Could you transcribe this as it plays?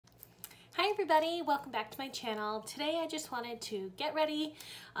everybody, welcome back to my channel. Today I just wanted to get ready.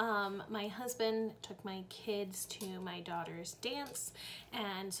 My husband took my kids to my daughter's dance,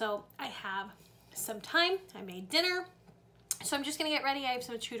 and so I have some time. I made dinner, so I'm just gonna get ready. I have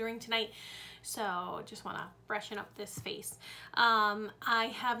some tutoring tonight, so just want to freshen up this face.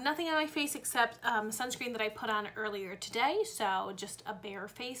 I have nothing on my face except sunscreen that I put on earlier today, so just a bare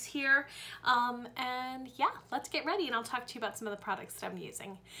face here. And yeah, let's get ready and I'll talk to you about some of the products that I'm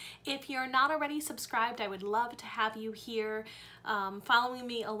using. If you're not already subscribed, I would love to have you here following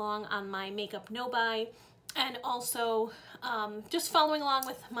me along on my makeup no-buy, and also just following along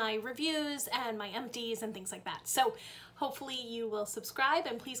with my reviews and my empties and things like that. So hopefully you will subscribe,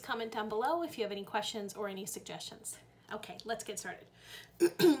 and please comment down below if you have any questions or any suggestions. Okay, let's get started.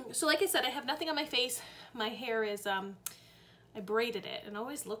 So like I said, I have nothing on my face. My hair is, I braided it and it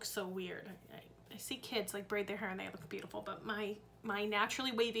always looks so weird. I see kids like braid their hair and they look beautiful, but my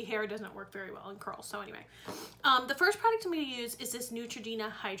naturally wavy hair doesn't work very well in curls. So anyway, the first product I'm going to use is this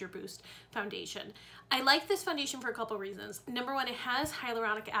Neutrogena Hydra Boost foundation. I like this foundation for a couple reasons. Number one, it has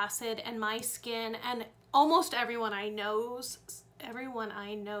hyaluronic acid, and my skin, and almost everyone I know's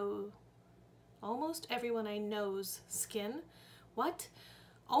skin. What?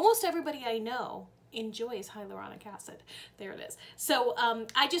 Almost everybody I know enjoys hyaluronic acid. There it is. So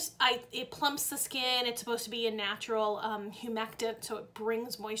it plumps the skin. It's supposed to be a natural humectant, so it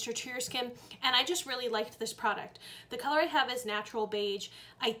brings moisture to your skin, and I just really liked this product. The color I have is natural beige.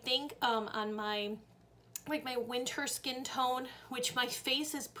 I think on my winter skin tone, which my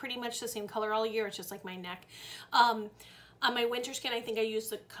face is pretty much the same color all year, it's just like my neck. On my winter skin, I think I used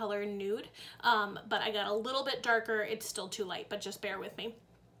the color nude, but I got a little bit darker. It's still too light, but just bear with me.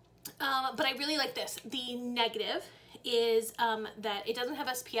 But I really like this. The negative is that it doesn't have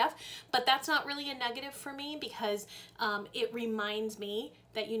SPF, but that's not really a negative for me because it reminds me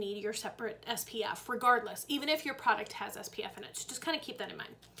that you need your separate SPF regardless, even if your product has SPF in it. So just kind of keep that in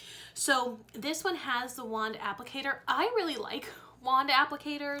mind. So this one has the wand applicator. I really like wand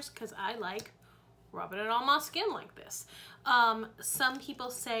applicators because I like rubbing it on my skin like this. Some people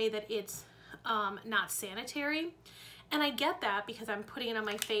say that it's not sanitary, and I get that because I'm putting it on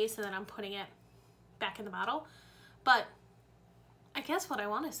my face and then I'm putting it back in the bottle. But I guess what I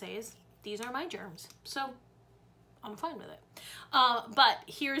want to say is these are my germs, so I'm fine with it. But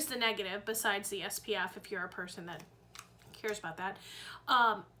here's the negative besides the SPF if you're a person that cares about that.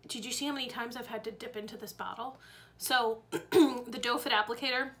 Did you see how many times I've had to dip into this bottle? So the Doe Fit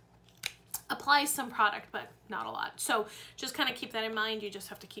applicator applies some product, but not a lot. So just kind of keep that in mind. You just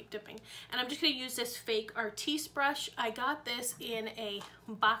have to keep dipping. And I'm just going to use this fake Artiste brush. I got this in a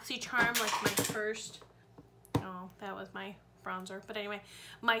BoxyCharm, like my first, oh, that was my bronzer. But anyway,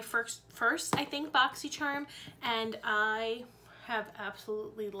 my first I think BoxyCharm, and I have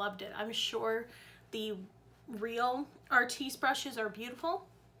absolutely loved it. I'm sure the real Artiste brushes are beautiful,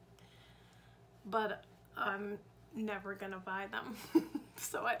 but I'm never gonna buy them.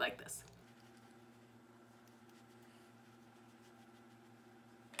 So I like this.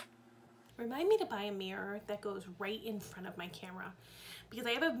 Remind me to buy a mirror that goes right in front of my camera, because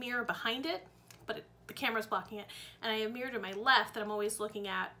I have a mirror behind it, but the camera's blocking it, and I have a mirror to my left that I'm always looking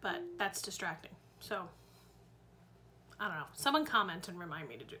at, but that's distracting. So I don't know, someone comment and remind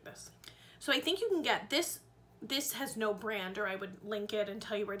me to do this. So I think you can get this. This has no brand, or I would link it and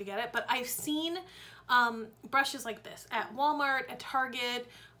tell you where to get it, but I've seen brushes like this at Walmart, at Target.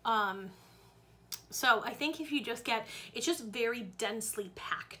 So I think if you just get, it's just very densely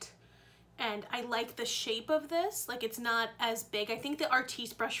packed. And I like the shape of this. Like, it's not as big. I think the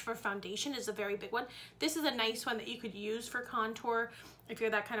Artiste brush for foundation is a very big one. This is a nice one that you could use for contour if you're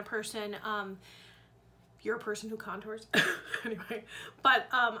that kind of person. You're a person who contours. Anyway, but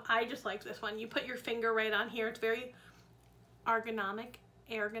I just like this one. You put your finger right on here. It's very ergonomic.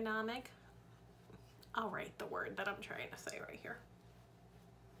 I'll write the word that I'm trying to say right here.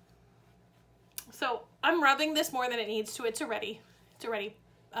 So I'm rubbing this more than it needs to. It's already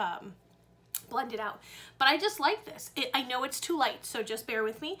blended out, but I just like this. I know it's too light, so just bear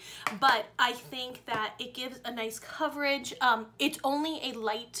with me, but I think that it gives a nice coverage. It's only a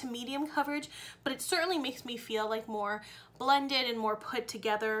light to medium coverage, but it certainly makes me feel like more blended and more put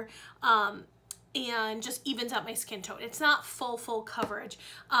together, and just evens out my skin tone. It's not full coverage.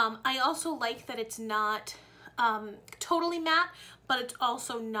 I also like that it's not totally matte, but it's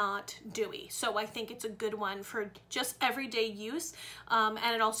also not dewy. So I think it's a good one for just everyday use, and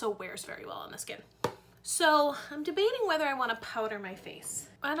it also wears very well on the skin. So I'm debating whether I want to powder my face.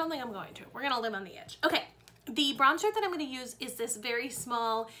 I don't think I'm going to. We're gonna live on the edge. Okay, the bronzer that I'm gonna use is this very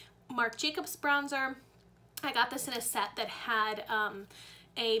small Marc Jacobs bronzer. I got this in a set that had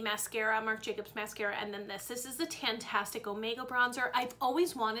a mascara, Marc Jacobs mascara, and then this. This is the Tantastic Omega bronzer. I've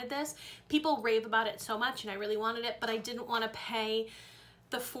always wanted this. People rave about it so much, and I really wanted it, but I didn't want to pay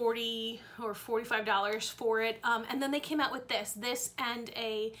the $40 or $45 for it. And then they came out with this and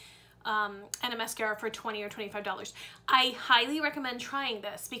a mascara for $20 or $25. I highly recommend trying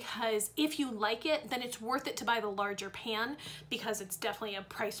this because if you like it, then it's worth it to buy the larger pan because it's definitely a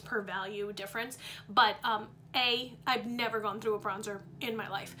price per value difference. But A, I've never gone through a bronzer in my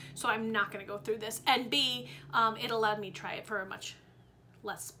life, so I'm not gonna go through this. And B, it allowed me to try it for a much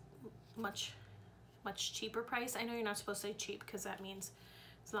cheaper price. I know you're not supposed to say cheap because that means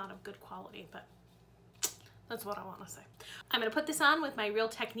it's not of good quality, but that's what I want to say. I'm going to put this on with my Real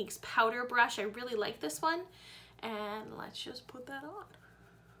Techniques powder brush. I really like this one. And let's just put that on.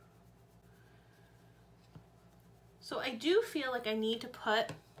 So I do feel like I need to put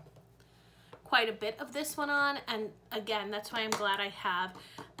quite a bit of this one on. And again, that's why I'm glad I have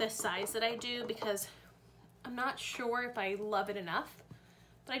the size that I do, because I'm not sure if I love it enough,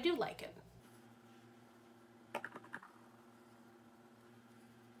 but I do like it.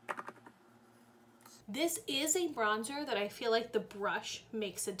 This is a bronzer that I feel like the brush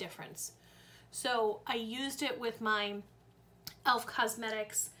makes a difference. So I used it with my e.l.f.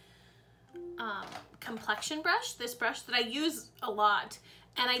 Cosmetics complexion brush, this brush that I use a lot,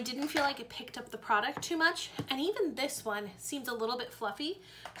 and I didn't feel like it picked up the product too much. And even this one seems a little bit fluffy.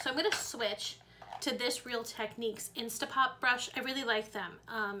 So I'm gonna switch to this Real Techniques Instapop brush. I really like them.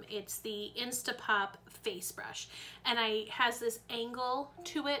 It's the Instapop face brush, and it has this angle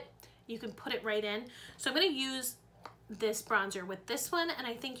to it. You can put it right in. So I'm going to use this bronzer with this one, and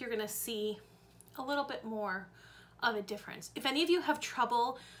I think you're going to see a little bit more of a difference. If any of you have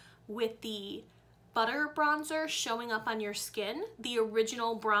trouble with the butter bronzer showing up on your skin, the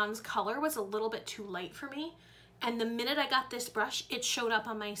original bronze color was a little bit too light for me, and the minute I got this brush, it showed up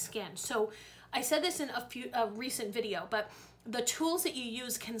on my skin. So I said this in a recent video, but the tools that you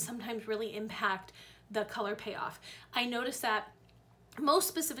use can sometimes really impact the color payoff. I noticed that most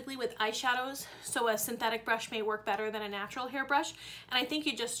specifically with eyeshadows, so a synthetic brush may work better than a natural hair brush, and I think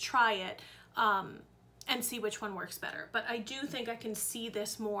you just try it and see which one works better. But I do think I can see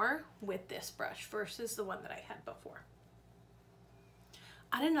this more with this brush versus the one that I had before.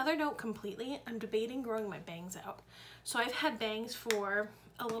 On another note completely, I'm debating growing my bangs out. So I've had bangs for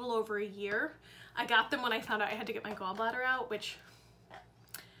a little over a year. I got them when I found out I had to get my gallbladder out, which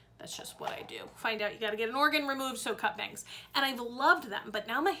that's just what I do. Find out you gotta get an organ removed, so cut bangs. And I've loved them, but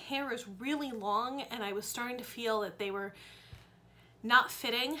now my hair is really long and I was starting to feel that they were not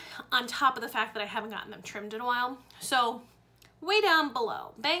fitting, on top of the fact that I haven't gotten them trimmed in a while. So way down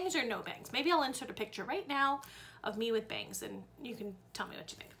below, bangs or no bangs. Maybe I'll insert a picture right now of me with bangs and you can tell me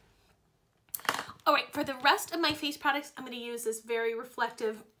what you think. All right, for the rest of my face products, I'm gonna use this very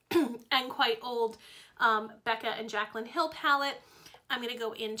reflective and quite old Becca and Jaclyn Hill palette. I'm going to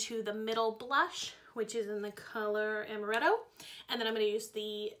go into the middle blush, which is in the color Amaretto, and then I'm going to use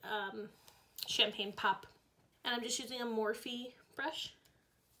the Champagne Pop, and I'm just using a Morphe brush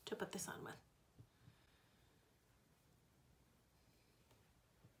to put this on with.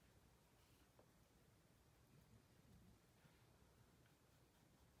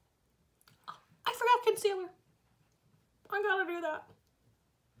 Oh, I forgot concealer. I gotta do that.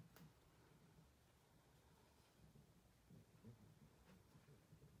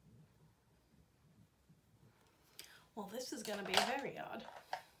 Well, this is gonna be very odd.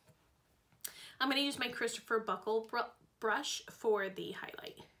 I'm gonna use my Christopher Buckle brush for the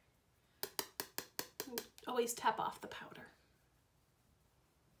highlight. Always tap off the powder,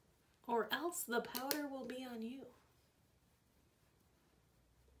 or else the powder will be on you.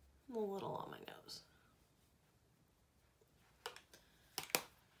 I'm a little on my nose.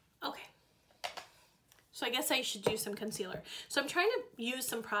 Okay. So I guess I should use some concealer. So I'm trying to use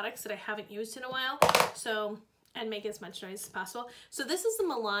some products that I haven't used in a while, and make as much noise as possible. So this is the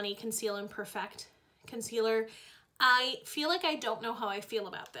Milani Conceal and Perfect concealer. I feel like I don't know how I feel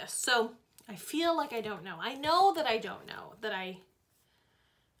about this. So I feel like I don't know. I know that I don't know, that I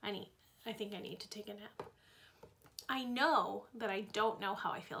think I need to take a nap. I know that I don't know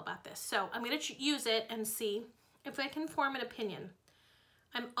how I feel about this. So I'm gonna use it and see if I can form an opinion.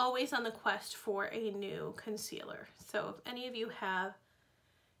 I'm always on the quest for a new concealer. So if any of you have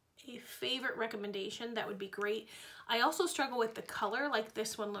a favorite recommendation, that would be great. I also struggle with the color. Like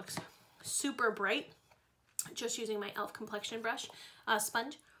this one looks super bright, just using my e.l.f. complexion brush,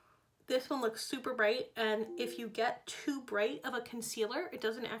 sponge. This one looks super bright, and if you get too bright of a concealer, it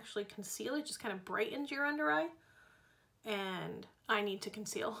doesn't actually conceal, it just kind of brightens your under eye, and I need to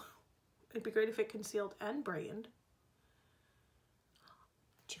conceal. It'd be great if it concealed and brightened.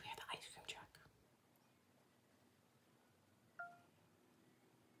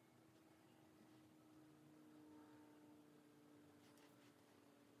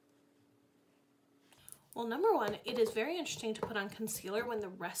 Well, number one, it is very interesting to put on concealer when the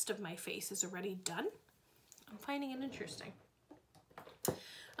rest of my face is already done. I'm finding it interesting.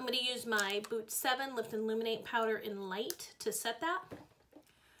 I'm going to use my Boot 7 Lift and Illuminate powder in light to set that.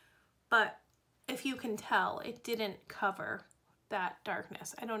 But if you can tell, it didn't cover that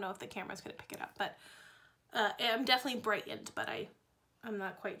darkness. I don't know if the camera's going to pick it up, but I'm definitely brightened, but I'm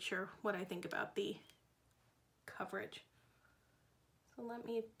not quite sure what I think about the coverage. So let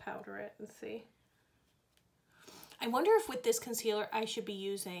me powder it and see. I wonder if with this concealer I should be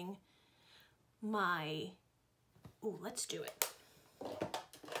using my, ooh, let's do it.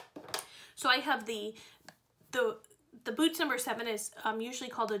 So I have the Boots number 7 is usually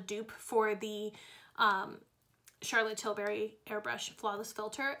called a dupe for the Charlotte Tilbury Airbrush Flawless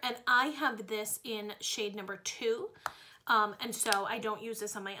Filter, and I have this in shade number 2, and so I don't use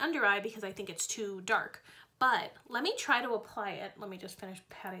this on my under eye because I think it's too dark. But let me try to apply it. Let me just finish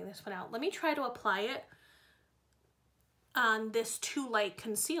patting this one out. Let me try to apply it on this too light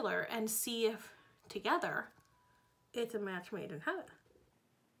concealer and see if together it's a match made in heaven.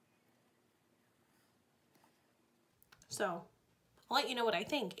 So I'll let you know what I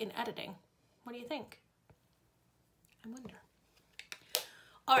think in editing. What do you think? I wonder.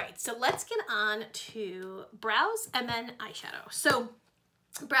 All right, so let's get on to brows and then eyeshadow. So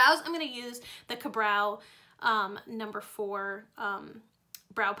brows, I'm gonna use the Ka-Brow number 4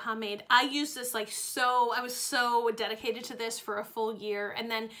 brow pomade. I used this I was so dedicated to this for a full year, and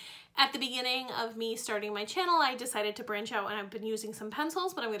then at the beginning of me starting my channel I decided to branch out, and I've been using some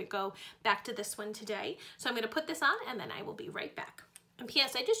pencils, but I'm going to go back to this one today. So I'm going to put this on and then I will be right back. And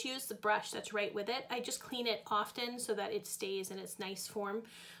P.S. I just use the brush that's right with it. I just clean it often so that it stays in its nice form.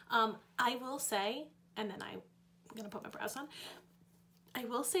 I will say, and then I'm going to put my brows on, I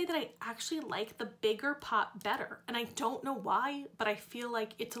will say that I actually like the bigger pot better, and I don't know why, but I feel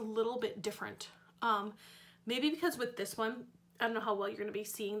like it's a little bit different. Maybe because with this one, I don't know how well you're going to be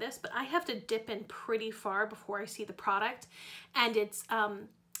seeing this, but I have to dip in pretty far before I see the product, and it's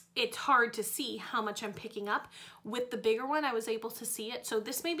hard to see how much I'm picking up. With the bigger one, I was able to see it, so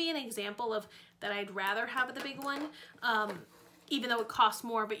this may be an example of that I'd rather have the big one, even though it costs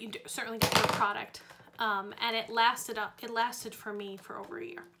more, but you certainly get more product. And it lasted for me for over a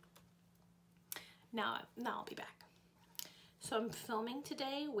year. Now I'll be back. So I'm filming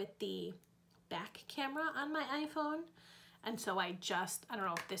today with the back camera on my iPhone. And so I don't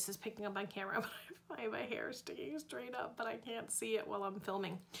know if this is picking up on camera, but I have my hair sticking straight up, but I can't see it while I'm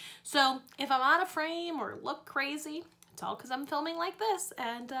filming. So if I'm out of frame or look crazy, it's all because I'm filming like this,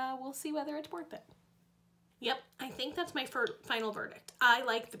 and we'll see whether it's worth it. Yep, I think that's my final verdict. I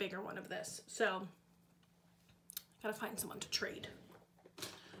like the bigger one of this, so gotta find someone to trade.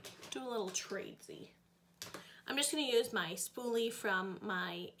 Do a little tradesy. I'm just gonna use my spoolie from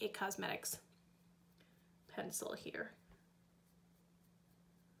my It Cosmetics pencil here.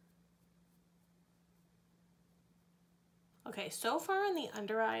 Okay, so far in the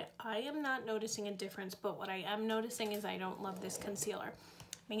under eye, I am not noticing a difference, but what I am noticing is I don't love this concealer.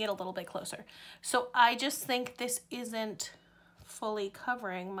 Let me get a little bit closer. So I just think this isn't fully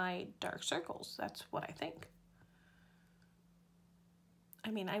covering my dark circles. That's what I think. I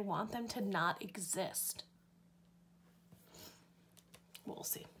mean, I want them to not exist. We'll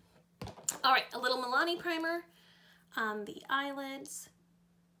see. All right, a little Milani primer on the eyelids.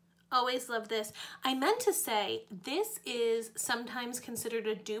 Always love this. I meant to say this is sometimes considered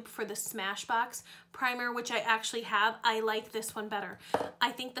a dupe for the Smashbox primer, which I actually have. I like this one better.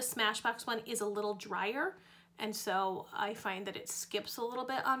 I think the Smashbox one is a little drier, and so I find that it skips a little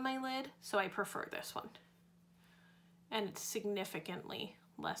bit on my lid, so I prefer this one. And it's significantly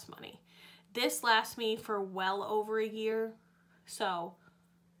less money. This lasts me for well over a year, so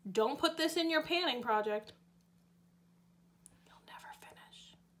don't put this in your panning project. You'll never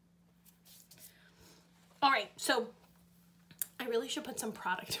finish. All right, so I really should put some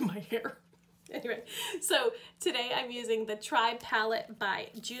product in my hair. Anyway, so today I'm using the Tribe palette by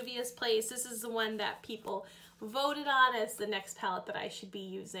Juvia's Place. This is the one that people voted on as the next palette that I should be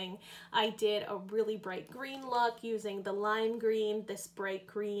using. I did a really bright green look using the lime green, this bright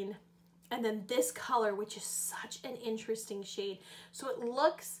green, and then this color, which is such an interesting shade. So it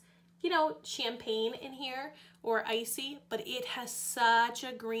looks, you know, champagne in here or icy, but it has such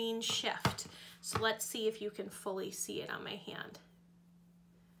a green shift. So let's see if you can fully see it on my hand.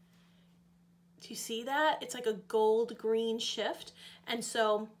 Do you see that? It's like a gold green shift. And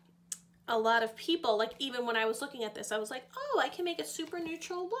so a lot of people, like even when I was looking at this, I was like, oh, I can make a super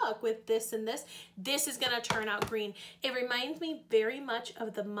neutral look with this and this. This is gonna turn out green. It reminds me very much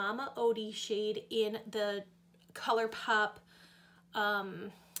of the Mama Odie shade in the ColourPop,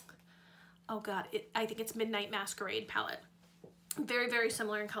 oh God, I think it's Midnight Masquerade palette. Very, very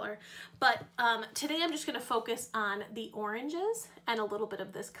similar in color. But today I'm just gonna focus on the oranges and a little bit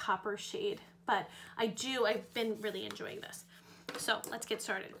of this copper shade. But I've been really enjoying this. So let's get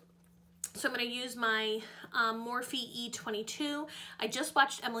started. So I'm gonna use my Morphe E22. I just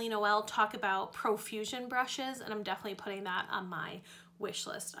watched Emily Noel talk about Profusion brushes, and I'm definitely putting that on my wish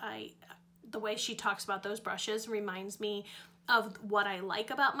list. The way she talks about those brushes reminds me of what I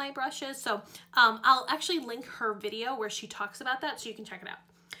like about my brushes. So I'll actually link her video where she talks about that so you can check it out.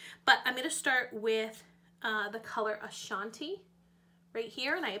 But I'm gonna start with the color Ashanti right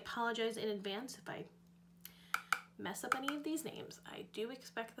here, and I apologize in advance if I mess up any of these names. I do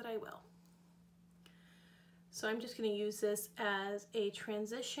expect that I will. So I'm just gonna use this as a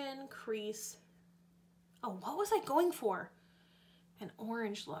transition crease. Oh, what was I going for? An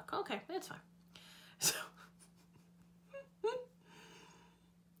orange look. Okay, that's fine. So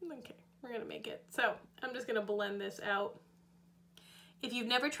okay, we're gonna make it. So I'm just gonna blend this out. If you've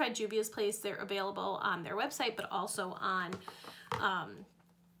never tried Juvia's Place, they're available on their website, but also on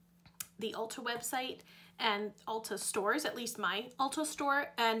the Ulta website and Ulta stores, at least my Ulta store.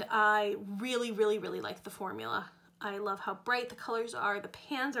 And I really, really, really like the formula. I love how bright the colors are. The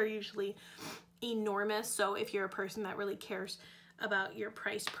pans are usually enormous. So if you're a person that really cares about your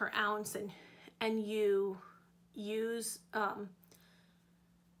price per ounce and you use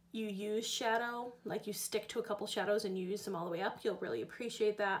shadow, like you stick to a couple shadows and you use them all the way up, you'll really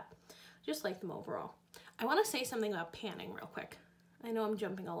appreciate that. Just like them overall. I want to say something about panning real quick. I know I'm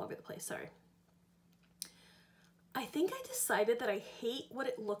jumping all over the place, sorry. I think I decided that I hate what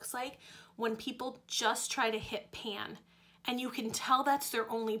it looks like when people just try to hit pan. And you can tell that's their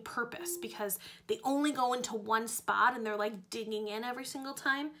only purpose because they only go into one spot and they're like digging in every single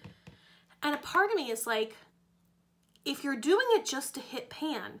time. And a part of me is like, if you're doing it just to hit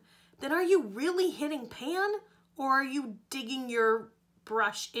pan, then are you really hitting pan or are you digging your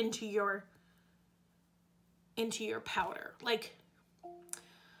brush into your powder? Like,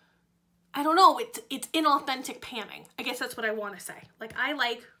 I don't know, it's inauthentic panning. I guess that's what I want to say. Like, I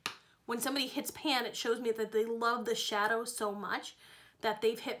like when somebody hits pan, it shows me that they love the shadow so much that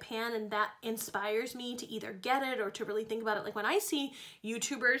they've hit pan, and that inspires me to either get it or to really think about it. Like when I see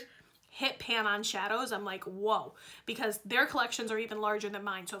YouTubers hit pan on shadows, I'm like, whoa, because their collections are even larger than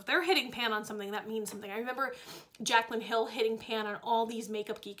mine. So if they're hitting pan on something, that means something. I remember Jaclyn Hill hitting pan on all these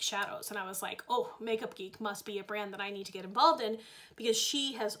Makeup Geek shadows, and I was like, oh, Makeup Geek must be a brand that I need to get involved in because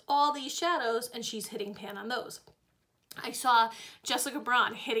she has all these shadows and she's hitting pan on those. I saw Jessica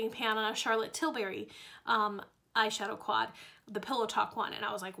Braun hitting pan on a Charlotte Tilbury eyeshadow quad, the Pillow Talk one, and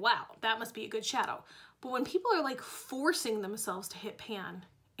I was like, wow, that must be a good shadow. But when people are like forcing themselves to hit pan,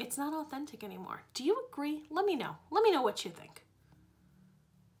 it's not authentic anymore. Do you agree? Let me know. Let me know what you think.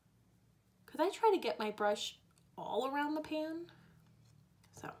 Could I try to get my brush all around the pan?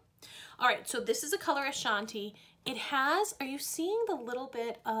 So, all right, so this is a color Ashanti. It has, are you seeing the little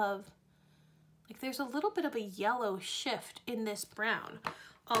bit of, like there's a little bit of a yellow shift in this brown.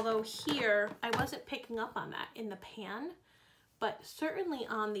 Although here, I wasn't picking up on that in the pan, but certainly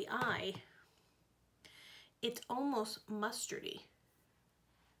on the eye, it's almost mustardy.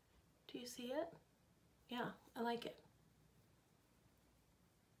 Do you see it? Yeah, I like it.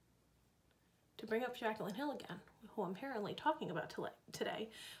 To bring up Jaclyn Hill again, who I'm apparently talking about today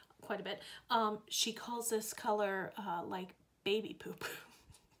quite a bit, she calls this color like baby poop,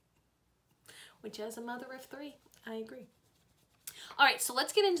 which as a mother of three, I agree. All right, so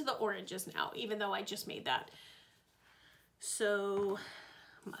let's get into the oranges now, even though I just made that so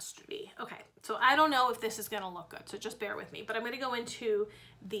mustardy. Okay, so I don't know if this is gonna look good, so just bear with me, but I'm gonna go into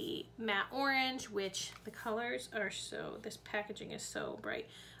the matte orange, which the colors are so, this packaging is so bright.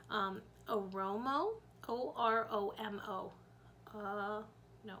 Oromo, O-R-O-M-O,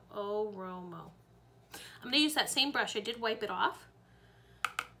 no, Oromo. I'm gonna use that same brush. I did wipe it off,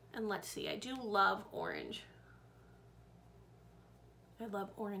 and let's see, I do love orange. I love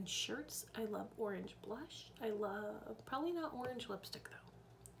orange shirts. I love orange blush. I love, probably not orange lipstick though.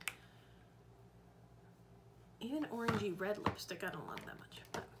 Even orangey red lipstick, I don't love that much,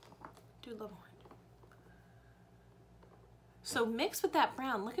 but I do love orange. So mixed with that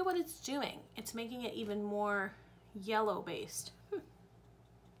brown, look at what it's doing. It's making it even more yellow based.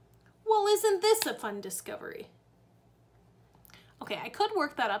 Well, isn't this a fun discovery? Okay, I could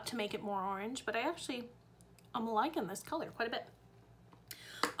work that up to make it more orange, but I'm liking this color quite a bit.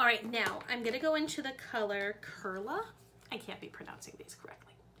 All right, now I'm gonna go into the color Curla. I can't be pronouncing these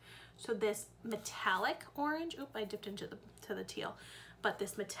correctly. So this metallic orange, oop, I dipped into the teal, but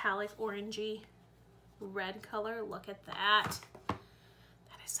this metallic orangey red color, look at that.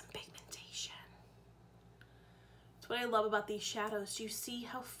 That is some pigmentation. what I love about these shadows. Do you see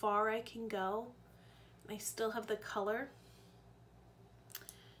how far I can go? I still have the color.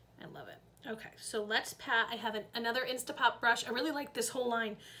 I love it. Okay, so let's pat. I have another Instapot brush. I really like this whole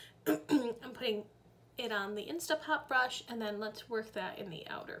line. I'm putting it on the Instapot brush, and then let's work that in the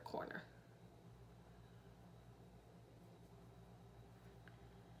outer corner.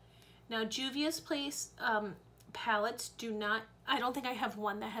 Now, Juvia's Place palettes do not, I don't think I have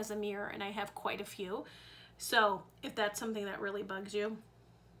one that has a mirror, and I have quite a few. So if that's something that really bugs you,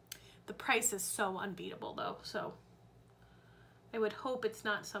 the price is so unbeatable though. So I would hope it's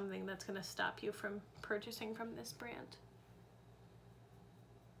not something that's going to stop you from purchasing from this brand.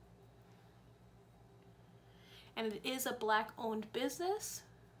 And it is a Black owned business,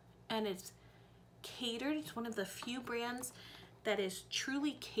 and it's catered. It's one of the few brands that is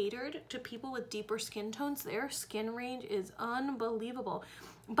truly catered to people with deeper skin tones. Their skin range is unbelievable,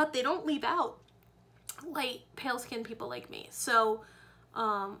 but they don't leave out light, pale skin people like me. So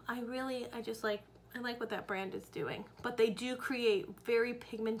I like what that brand is doing, but they do create very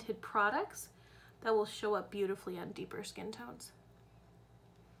pigmented products that will show up beautifully on deeper skin tones.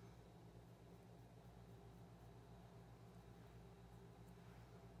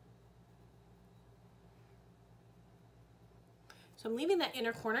 So I'm leaving that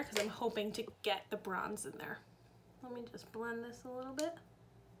inner corner because I'm hoping to get the bronze in there. Let me just blend this a little bit.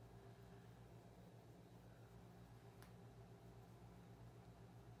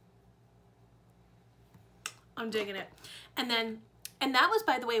 I'm digging it. And that was,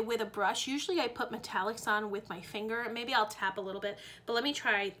 by the way, with a brush. Usually I put metallics on with my finger. Maybe I'll tap a little bit, but let me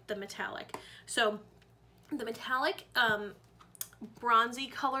try the metallic. So the metallic bronzy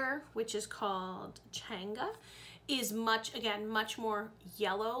color, which is called Changa, is much more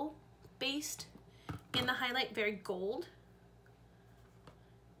yellow based in the highlight, very gold,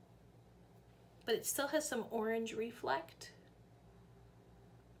 but it still has some orange reflect.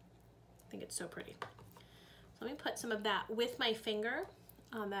 I think it's so pretty. So let me put some of that with my finger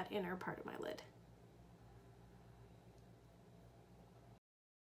on that inner part of my lid.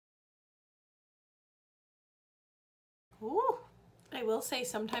 Ooh, I will say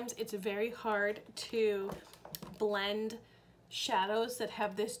sometimes it's very hard to blend shadows that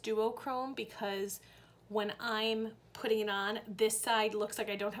have this duochrome, because when I'm putting it on, this side looks like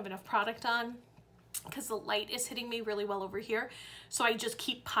I don't have enough product on because the light is hitting me really well over here. So I just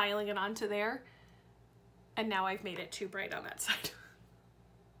keep piling it onto there, and now I've made it too bright on that side.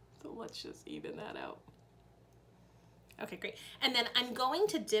 So let's just even that out. Okay, great. And then I'm going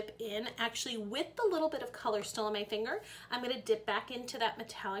to dip in, actually with the little bit of color still on my finger, I'm going to dip back into that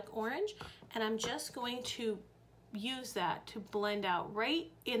metallic orange, and I'm just going to use that to blend out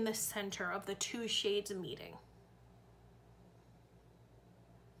right in the center of the two shades meeting.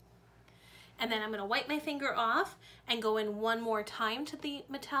 And then I'm going to wipe my finger off and go in one more time to the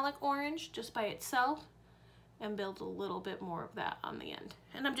metallic orange just by itself and build a little bit more of that on the end.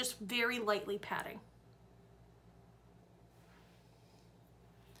 And I'm just very lightly patting.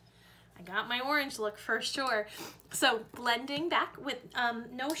 I got my orange look for sure. So blending back with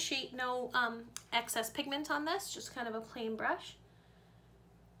no excess pigment on this, just kind of a plain brush.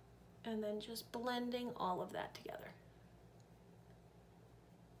 And then just blending all of that together.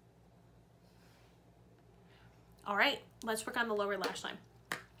 All right, let's work on the lower lash line.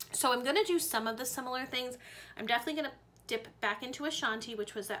 So I'm gonna do some of the similar things. I'm definitely gonna dip back into Ashanti,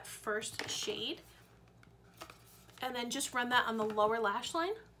 which was that first shade, and then just run that on the lower lash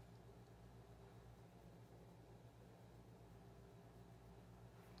line.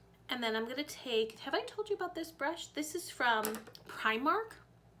 And then I'm gonna take, have I told you about this brush? This is from Primark.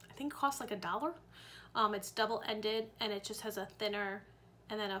 I think it costs like $1. It's double-ended, and it just has a thinner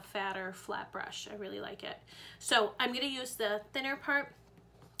and then a fatter flat brush. I really like it. So I'm gonna use the thinner part,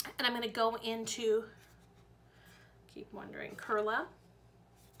 and I'm gonna go into, keep wondering, Curla.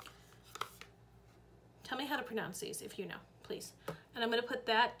 Tell me how to pronounce these if you know, please. And I'm gonna put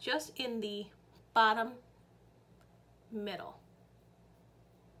that just in the bottom middle.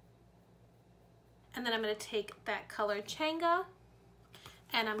 And then I'm going to take that color Changa,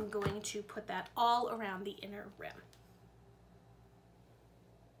 and I'm going to put that all around the inner rim.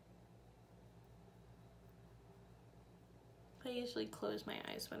 I usually close my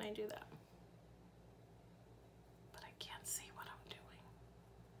eyes when I do that, but I can't see what I'm doing.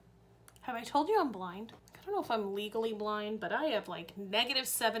 Have I told you I'm blind? I don't know if I'm legally blind, but I have like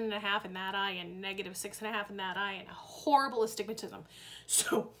 -7.5 in that eye and -6.5 in that eye and a horrible astigmatism.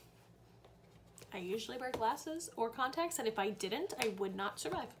 So I usually wear glasses or contacts, and if I didn't, I would not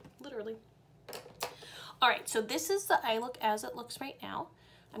survive, literally. All right, so this is the eye look as it looks right now.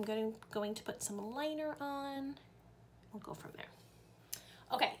 I'm going to put some liner on, we'll go from there.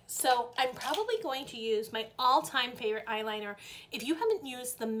 Okay, so I'm probably going to use my all-time favorite eyeliner. If you haven't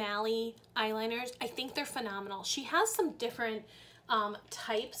used the Mally eyeliners, I think they're phenomenal. She has some different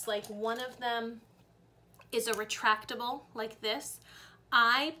types, like one of them is a retractable like this.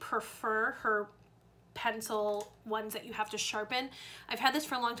 I prefer her pencil ones that you have to sharpen. I've had this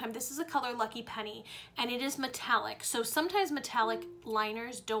for a long time. This is a color Lucky Penny, and it is metallic. So sometimes metallic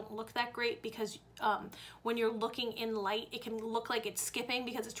liners don't look that great because when you're looking in light, it can look like it's skipping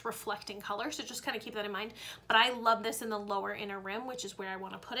because it's reflecting color. So just kind of keep that in mind. But I love this in the lower inner rim, which is where I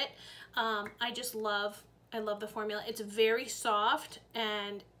want to put it. I love the formula. It's very soft,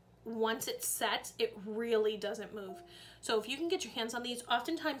 and once it sets, it really doesn't move. So if you can get your hands on these,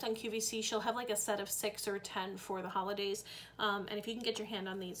 oftentimes on QVC, she'll have like a set of 6 or 10 for the holidays. And if you can get your hand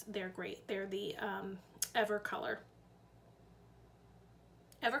on these, they're great. They're the Evercolor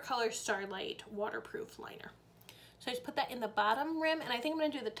Starlight Waterproof Liner. So I just put that in the bottom rim, and I think I'm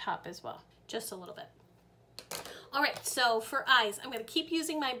gonna do the top as well, just a little bit. All right, so for eyes, I'm gonna keep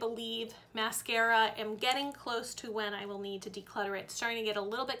using my Believe mascara. I'm getting close to when I will need to declutter it. It's starting to get a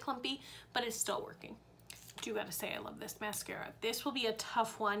little bit clumpy, but it's still working. Do gotta say I love this mascara. This will be a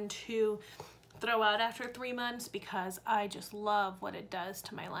tough one to throw out after 3 months because I just love what it does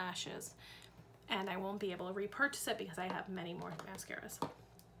to my lashes, and I won't be able to repurchase it because I have many more mascaras.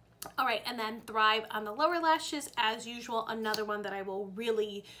 All right, and then Thrive on the lower lashes, as usual, another one that I will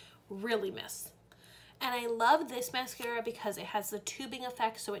really, really miss. And I love this mascara because it has the tubing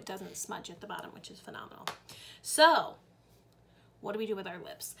effect so it doesn't smudge at the bottom, which is phenomenal. So, what do we do with our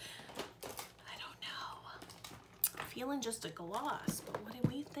lips? I don't know. I'm feeling just a gloss, but what do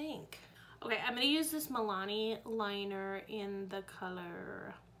we think? Okay, I'm gonna use this Milani liner in the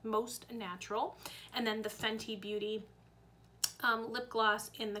color Most Natural, and then the Fenty Beauty lip gloss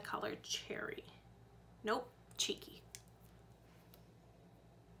in the color Cherry. Nope, Cheeky.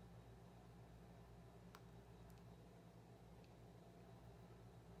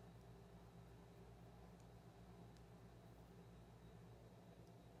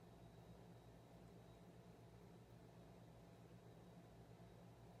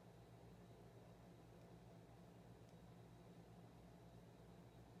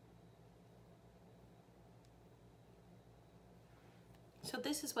 So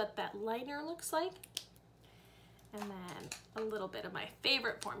this is what that liner looks like. And then a little bit of my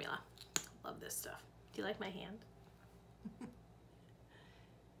favorite formula. Love this stuff. Do you like my hand?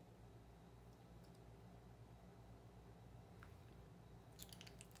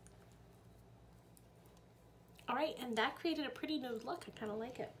 All right, and that created a pretty nude look. I kind of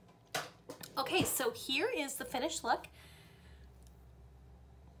like it. Okay, so here is the finished look.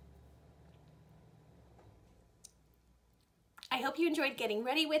 I hope you enjoyed getting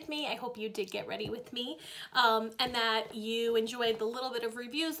ready with me. I hope you did get ready with me, and that you enjoyed the little bit of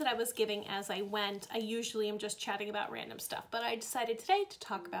reviews that I was giving as I went. I usually am just chatting about random stuff, but I decided today to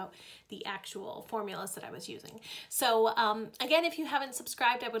talk about the actual formulas that I was using. So again, if you haven't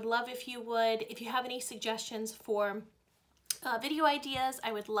subscribed, I would love if you would. If you have any suggestions for video ideas,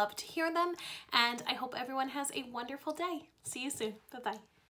 I would love to hear them, and I hope everyone has a wonderful day. See you soon. Bye-bye.